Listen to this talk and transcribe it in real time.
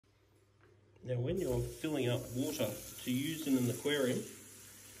Now when you're filling up water to use in an aquarium,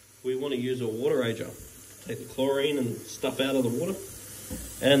 we want to use a water ager. Take the chlorine and stuff out of the water.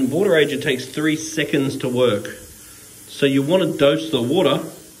 And water ager takes 3 seconds to work. So you want to dose the water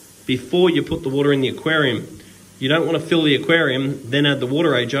before you put the water in the aquarium. You don't want to fill the aquarium, then add the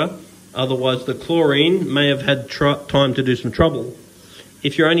water ager. Otherwise the chlorine may have had time to do some trouble.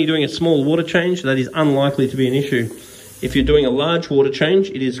 If you're only doing a small water change, that is unlikely to be an issue. If you're doing a large water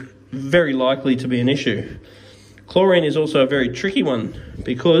change, it is very likely to be an issue. Chlorine is also a very tricky one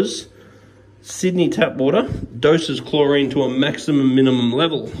because Sydney tap water doses chlorine to a maximum minimum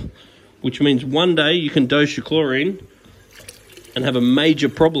level, which means one day you can dose your chlorine and have a major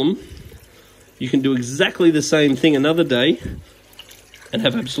problem. You can do exactly the same thing another day and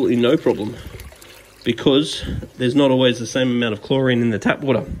have absolutely no problem because there's not always the same amount of chlorine in the tap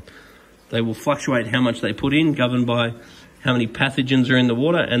water. They will fluctuate how much they put in, governed by how many pathogens are in the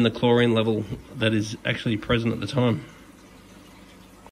water and the chlorine level that is actually present at the time.